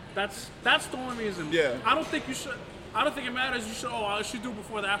 That's the only reason. Yeah. I don't think it matters. You should. I should do it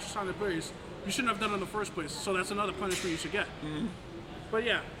before the Astros sign the players. You shouldn't have done it in the first place. So that's another punishment you should get. Mm-hmm. But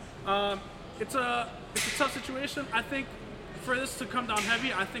yeah, it's a tough situation. I think for this to come down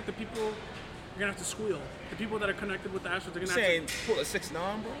heavy, I think the people are gonna have to squeal. The people that are connected with the Astros are gonna have to. Pull a 6-9,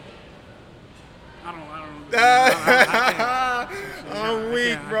 bro. I'm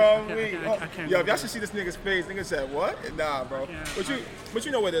weak, bro. I'm weak. I can't Yo, go if y'all should see this nigga's face, nigga said, what? Nah, bro. But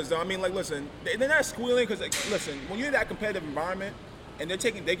you know what it is, though. I mean, like, listen, they're not squealing because, like, listen, when you're in that competitive environment and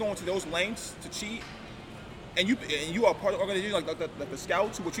they're going to those lengths to cheat, and you are part of the organization, like the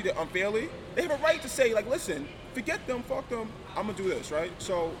scouts who were treated unfairly, they have a right to say, like, listen, forget them, fuck them, I'm gonna do this, right?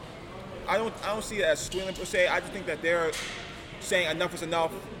 So I don't see it as squealing per se. I just think that they're saying enough is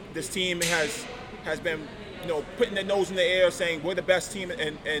enough. This team has been, putting their nose in the air, saying we're the best team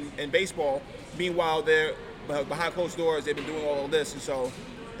in baseball. Meanwhile, they're behind closed doors. They've been doing all of this, and so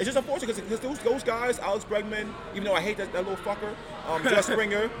it's just unfortunate because those guys, Alex Bregman, even though I hate that little fucker, Jeff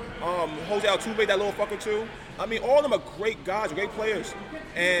Springer, Jose Altuve, that little fucker too. I mean, all of them are great guys, great players,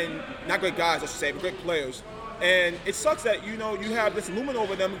 and not great guys, I should say, but great players. And it sucks that you have this looming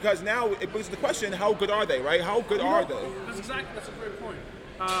over them because now it brings the question: how good are they, right? How good are they? That's a great point.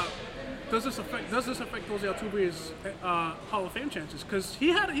 Does this affect Jose Altuve's Hall of Fame chances? Because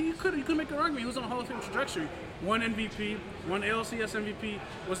he could make an argument. He was on a Hall of Fame trajectory. One MVP, one ALCS MVP.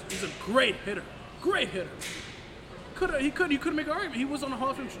 He's a great hitter. Great hitter. He could make an argument. He was on a Hall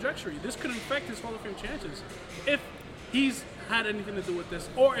of Fame trajectory. This could affect his Hall of Fame chances if he's had anything to do with this,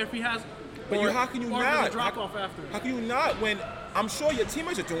 or if he has. But how can you not? Drop off after. How can you not when I'm sure your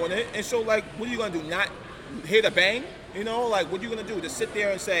teammates are doing it? And so, like, what are you gonna do? Not hit a bang? Like, what are you gonna do? Just sit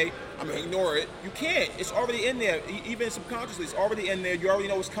there and say, I'm gonna ignore it? You can't. It's already in there. Even subconsciously, it's already in there. You already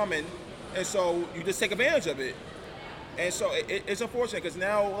know what's coming, and so you just take advantage of it. And so it's unfortunate because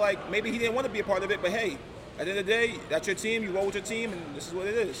now, like, maybe he didn't want to be a part of it, but hey, at the end of the day, that's your team. You roll with your team, and this is what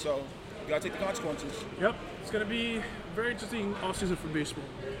it is. So you gotta take the consequences. Yep, it's gonna be a very interesting offseason for baseball.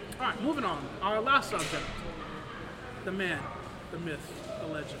 All right, moving on. Our last subject: the man, the myth, the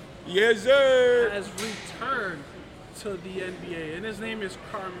legend. Yes, sir. Has returned to the NBA, and his name is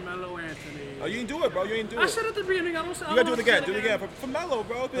Carmelo Anthony. Oh, you didn't do it, bro. You didn't do it. I said at the beginning, I don't say. You gotta do it again. Do it again for Melo,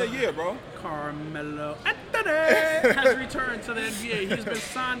 bro. It's been a year, bro. Carmelo Anthony has returned to the NBA. He's been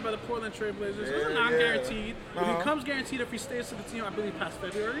signed by the Portland Trail Blazers. It was not guaranteed. It becomes guaranteed if he stays to the team, I believe, past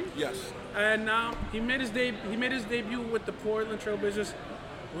February. Yes. And now he made his debut with the Portland Trail Blazers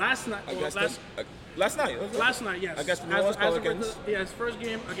last night. Last night, yes. Against the New Orleans Pelicans. His first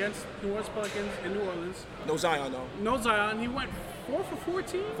game against New Orleans Pelicans in New Orleans. No Zion, though. No Zion. He went 4 for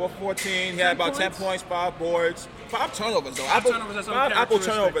 14. 4 for 14. He had about 10 points, 5 boards, 5 turnovers, though. 5 turnovers, five Apple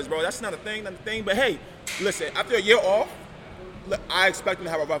turnovers, bro. That's not a thing, But hey, listen, after a year off, I expect him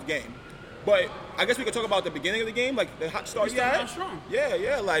to have a rough game. But I guess we could talk about the beginning of the game, like the hot start he had. Strong.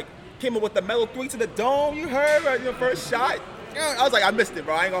 Yeah. Like, came up with the Melo 3 to the dome. You heard, right? Your first shot. I was like, I missed it,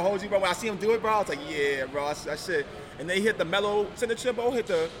 bro. I ain't gonna hold you, bro. When I see him do it, bro, I was like, yeah, bro, that's it. And then he hit the Melo signature, bro. Hit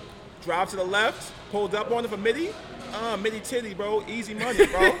the drive to the left, pulled up on it for Midi. Midi titty, bro. Easy money,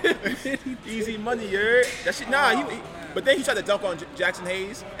 bro. Easy money, yeah. That shit, but then he tried to dunk on Jackson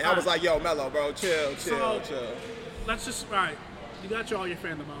Hayes, and I was like, yo, Melo, bro, chill. Let's just, all right. You got all your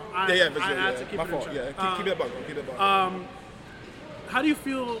fandom out. I had to keep My it fault, in check. Keep it above, keep it above. How do you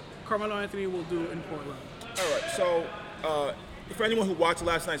feel Carmelo Anthony will do in Portland? All right, so for anyone who watched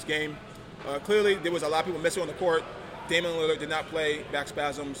last night's game, clearly there was a lot of people missing on the court. Damian Lillard did not play, back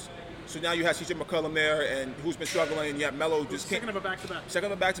spasms. So now you have CJ McCollum there, and who's been struggling, and you have Melo just second of a back-to-back.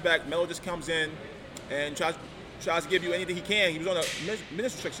 Second of a back-to-back. Melo just comes in and tries to give you anything he can. He was on a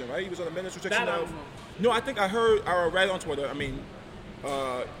minutes restriction, right? He was on a minutes restriction. That I don't know. No, I think I read on Twitter. I mean,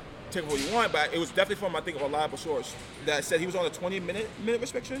 take what you want, but it was definitely from, I think, a reliable source that said he was on a 20-minute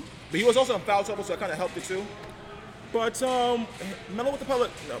restriction. But he was also in foul trouble, so that kind of helped it too. But Melo with the Melo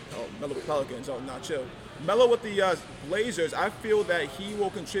with the Pelicans. Oh, not chill. Melo with the Blazers. I feel that he will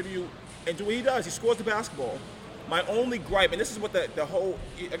contribute and do what he does. He scores the basketball. My only gripe, and this is what the whole.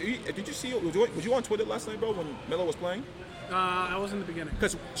 Did you see it? Was you on Twitter last night, bro, when Melo was playing? I was in the beginning.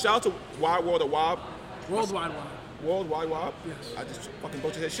 Because shout out to Wide World of Wob. Worldwide Wob. Yes. I just fucking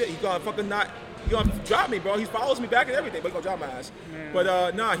butchered his shit. He's gonna fucking not. He gonna drop me, bro. He follows me back and everything, but he's gonna drop my ass. Man. But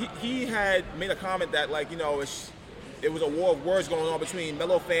he had made a comment that, like, it was a war of words going on between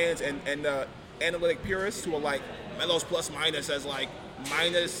Melo fans and analytic purists who are like Melo's plus minus as like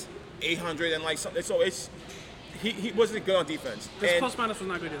minus 800 and like something. So he wasn't good on defense. His plus minus was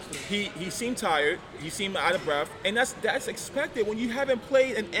not good yesterday. He seemed tired. He seemed out of breath, and that's expected when you haven't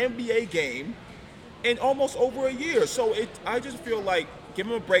played an NBA game in almost over a year. So I just feel like give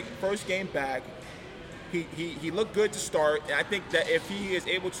him a break. First game back, he looked good to start, and I think that if he is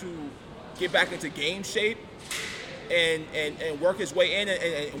able to get back into game shape and work his way in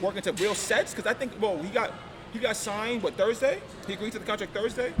and work into real sets, because I think he got signed Thursday. He agreed to the contract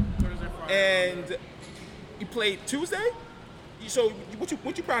Thursday, Friday. and he played Tuesday. So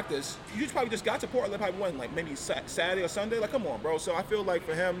what you practice? You probably just got to Portland, probably won like maybe Saturday or Sunday. Like, come on, bro. So I feel like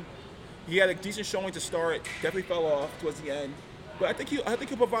for him, he had a decent showing to start. Definitely fell off towards the end, but I think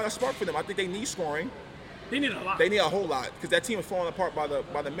he'll provide a spark for them. I think they need scoring. They need a lot. They need a whole lot because that team is falling apart by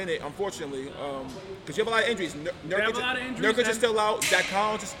the minute, unfortunately. Because you have a lot of injuries. Nurkic is still out. Zach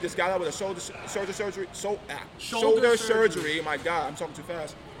Collins just got out with a shoulder surgery. Shoulder surgery. My God, I'm talking too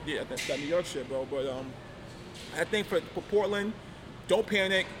fast. Yeah, that's that New York shit, bro. But I think for Portland, don't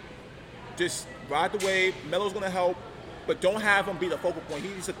panic. Just ride the wave. Melo's gonna help, but don't have him be the focal point.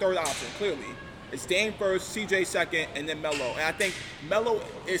 He's the third option, clearly. It's Dame first, CJ second, and then Melo. And I think Melo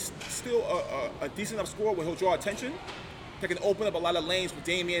is still a decent enough scorer where he'll draw attention. They can open up a lot of lanes for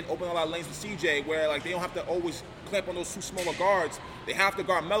Damian, open up a lot of lanes for CJ, where like they don't have to always clamp on those two smaller guards. They have to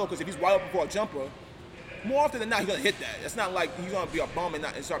guard Melo because if he's wide open for a jumper, more often than not he's gonna hit that. It's not like he's gonna be a bum and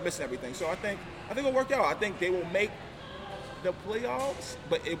start missing everything. So I think it'll work out. I think they will make the playoffs,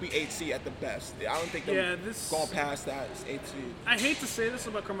 but it'll be 8 seed at the best. I don't think they're going past that. It's 8 seed. I hate to say this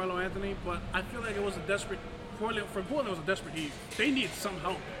about Carmelo Anthony, but I feel like it was a desperate Portland. For Portland, it was a desperate need. They need some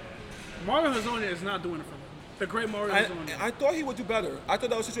help. Mario Hezonja is not doing it for them. The great Mario Hezonja. I thought he would do better. I thought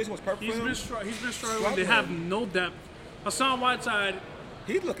that situation was perfect for him. He's been struggling. They have no depth. Hassan Whiteside.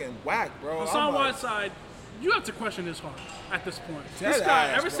 He's looking whack, bro. Hassan Whiteside. You have to question his heart at this point. This guy,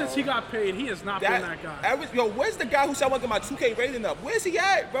 ever since he got paid, he has not been that guy. Where's the guy who said I want to get my 2K rating up? Where's he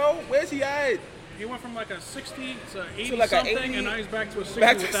at, bro? Where's he at? He went from like a 60 to 80 so like something, 80, and now he's back to a 60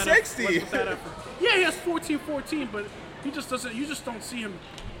 back to with that 60. With that effort. Yeah, he has 14, but he just doesn't. You just don't see him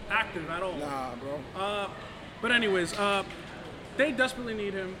active at all. Nah, bro. But anyways, they desperately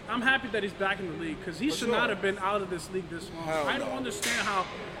need him. I'm happy that he's back in the league because he should not have been out of this league this long. I don't understand how.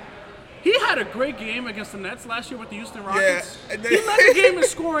 He had a great game against the Nets last year with the Houston Rockets. Yeah, and he led the game in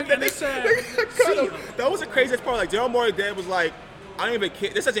scoring, and they said, that was the craziest part. Like, Daryl Morey dad was like, I don't even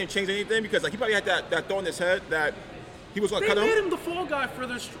care. This doesn't change anything because like he probably had that thought in his head that he was going to cut him. They made him the fall guy for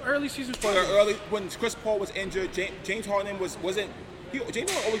their early season struggle. When Chris Paul was injured, James Harden wasn't.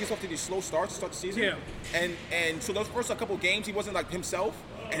 James Harden always gets off to these slow starts to start the season. Yeah. And so those first couple of games, he wasn't like himself.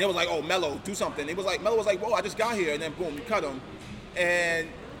 And it was like, oh, Melo, do something. Melo was like, whoa, I just got here. And then boom, you cut him. And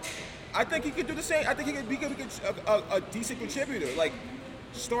I think he could do the same. I think he could be a decent contributor. Like,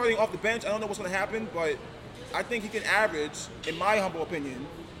 starting off the bench, I don't know what's going to happen, but I think he can average, in my humble opinion,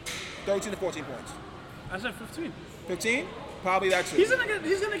 13 to 14 points. I said 15. 15? Probably that too. He's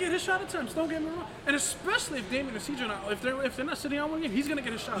gonna get his shot attempts. Don't get me wrong. And especially if Damian and CJ are not, if they're not sitting on one game, he's gonna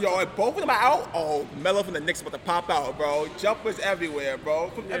get his shot. Yo, if both of them are out, Melo from the Knicks about to pop out, bro. Jumpers everywhere,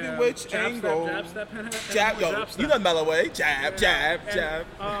 bro. From every which angle. You know Melo way. Jab.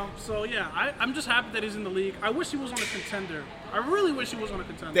 So yeah, I'm just happy that he's in the league. I wish he was on a contender. I really wish he was on a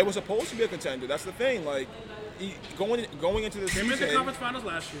contender. They were supposed to be a contender. That's the thing. Like, going into the season. They made the conference finals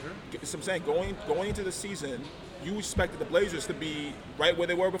last year. So I'm saying going into the season, you expected the Blazers to be right where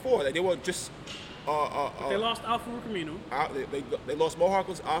they were before. Like, they were just. They lost Al-Farouq Aminu. They lost Mo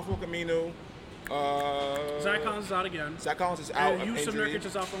Harkless, Al-Farouq Aminu. Zach Collins is out again. Zach Collins is out. And Yusuf Nurkic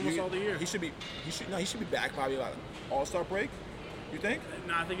is out for almost all the year. He should be back probably like All-Star break. You think?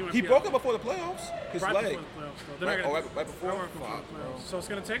 No, I think he broke it before the playoffs. His leg. Before the playoffs, though. Right before the playoffs. So it's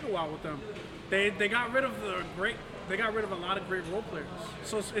gonna take a while with them. They got rid of They got rid of a lot of great role players.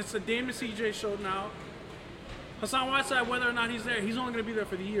 So it's a Dame to CJ show now. Hassan Whiteside, whether or not he's there, he's only going to be there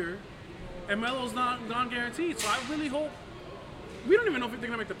for the year. And Melo's not guaranteed. So I really hope. We don't even know if they're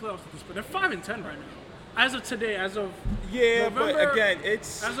going to make the playoffs at this point. They're 5-10 right now. As of today, November, but again,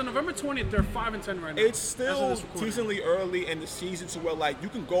 it's as of November 20th, they're 5-10 right now. It's still decently early in the season to where like you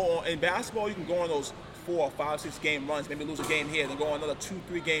can go on in basketball, you can go on those 4 or 5, 6 game runs, maybe lose a game here, then go on another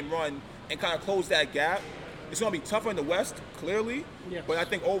 2-3 game run and kind of close that gap. It's going to be tougher in the West, clearly, but I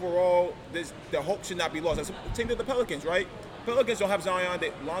think overall, the hope should not be lost. That's the same thing with the Pelicans, right? Pelicans don't have Zion.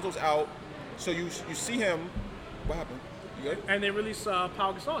 Lonzo's out, so you see him. What happened? You good? And they released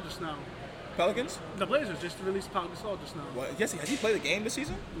Pau Gasol just now. Pelicans? The Blazers just released Pau Gasol just now. What? Yes, has he played a game this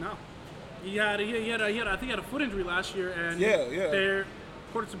season? No. I think he had a foot injury last year, and they're,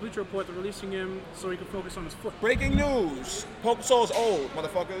 according to Bleacher Report, they're releasing him so he can focus on his foot. Breaking news: Pau Gasol's old,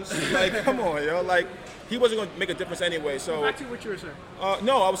 motherfuckers. Like, come on, yo. Like, he wasn't going to make a difference anyway. So back to what you were saying.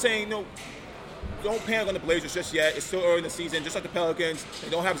 No, I was saying don't panic on the Blazers just yet. It's still early in the season, just like the Pelicans. They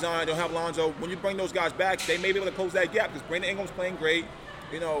don't have Zion, they don't have Lonzo. When you bring those guys back, they may be able to close that gap because Brandon Ingram's playing great.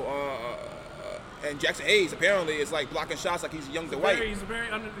 And Jackson Hayes apparently is like blocking shots like he's young Dwight. He's a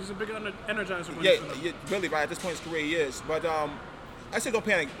big energizer. Yeah, really, right at this point in his career he is. But I say don't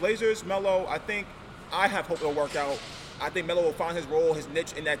panic. Blazers, Melo, I have hope it'll work out. I think Melo will find his role, his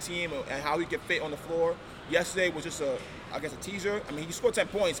niche in that team, and how he can fit on the floor. Yesterday was just a teaser. I mean, he scored 10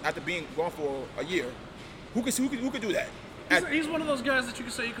 points after being gone for a year. Who could do that? He's one of those guys that you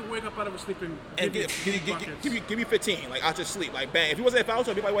could say you could wake up out of a sleep and give me 15, like out your sleep, like bang. If he wasn't at foul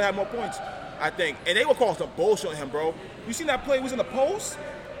trouble, he might would have more points, I think. And they were calling some bullshit on him, bro. You seen that play? He was in the post,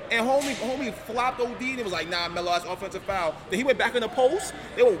 and homie flopped OD, and it was like, nah, Melo, that's offensive foul. Then he went back in the post.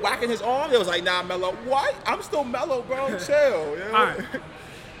 They were whacking his arm. It was like, nah, Melo, what? I'm still Melo, bro. Chill. Yeah. All right.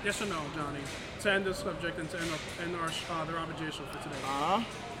 Yes or no, Johnny? To end this subject and to end our the Robin J show for today.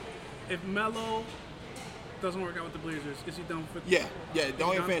 If Melo doesn't work out with the Blazers, is he done for? Yeah.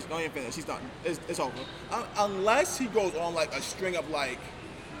 Don't even finish. He's done. It's over. Unless he goes on like a string of like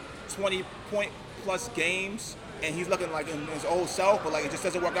 20-point plus games, and he's looking like in his old self, but like it just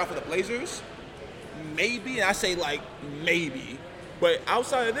doesn't work out for the Blazers. Maybe, and I say like maybe, but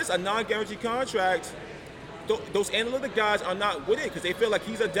outside of this, a non-guaranteed contract. Those analytic guys are not with it because they feel like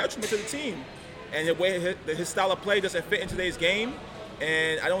he's a detriment to the team, and the way his style of play doesn't fit in today's game.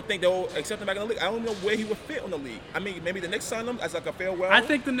 And I don't think they'll accept him back in the league. I don't know where he would fit on the league. I mean, maybe the Knicks sign him as like a farewell. I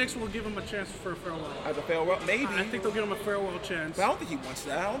think the Knicks will give him a chance for a farewell. As a farewell, maybe. I think they'll give him a farewell chance. But I don't think he wants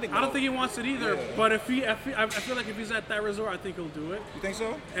that. I don't think he wants it either. Yeah. But I feel like if he's at that resort, I think he'll do it. You think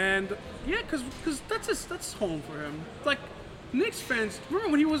so? And yeah, because that's home for him. Like Knicks fans,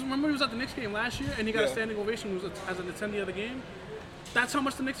 remember when he was at the Knicks game last year and he got a standing ovation as an attendee of the game? That's how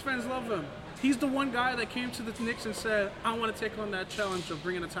much the Knicks fans love him. He's the one guy that came to the Knicks and said, I want to take on that challenge of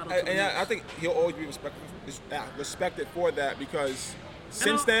bringing a title to the Knicks. And I think he'll always be respected for that because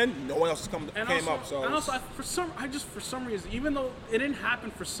since then, no one else has came up. So and also, for some reason, even though it didn't happen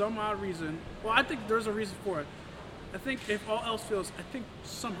for some odd reason, well, I think there's a reason for it. I think if all else fails, I think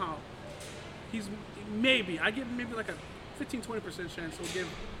somehow I give maybe like a 15-20% chance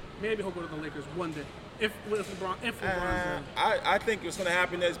maybe he'll go to the Lakers one day. If LeBron's there. I think what's going to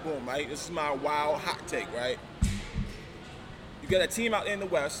happen is, boom, right? This is my wild hot take, right? You got a team out in the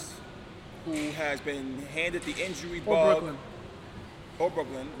West who has been handed the injury bug. Or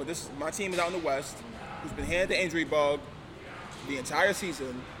Brooklyn. But my team is out in the West who's been handed the injury bug the entire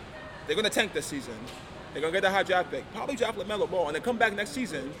season. They're going to tank this season. They're going to get a high draft pick. Probably draft LaMelo Ball. And then come back next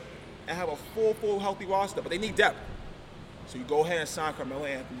season and have a full healthy roster. But they need depth. So you go ahead and sign Carmelo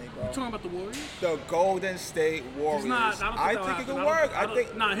Anthony, bro. You talking about the Warriors? The Golden State Warriors. I think it could work.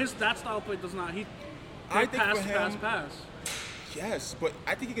 That style of play does not. I think pass. Yes, but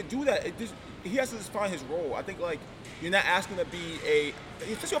I think he can do that. He has to just find his role. I think like you're not asking to be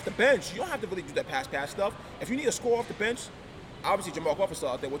especially off the bench. You don't have to really do that pass stuff. If you need a score off the bench, obviously Jamal Crawford's still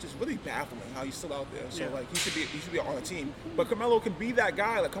out there, which is really baffling how he's still out there. So like he should be on a team. But Carmelo can be that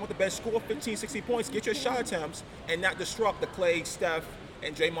guy, like come off the bench, score 15, 16 points, get your shot attempts, and not disrupt the Klay, Steph,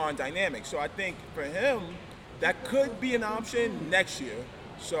 and Draymond dynamic. So I think for him, that could be an option next year.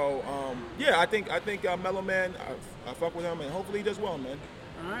 So I think Melo Man, I fuck with him, and hopefully he does well, man.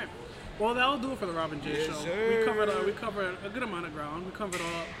 All right. Well, that'll do it for the Robin J show. Sir. We covered a good amount of ground. We covered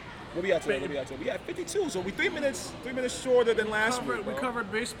all. What we at today? We at 52, so we 3 minutes shorter than last week. We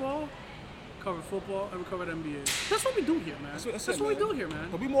covered baseball, covered football, and we covered NBA. That's what we do here, man. That's what we do here, man.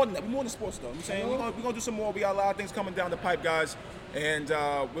 But we more than that. We more than sports, though. I'm saying we're gonna do some more. We got a lot of things coming down the pipe, guys, and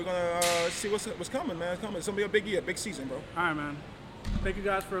we're gonna see what's coming, man. It's coming. It's gonna be a big year, big season, bro. All right, man. Thank you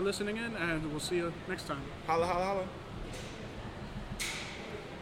guys for listening in, and we'll see you next time. Holla, holla, holla.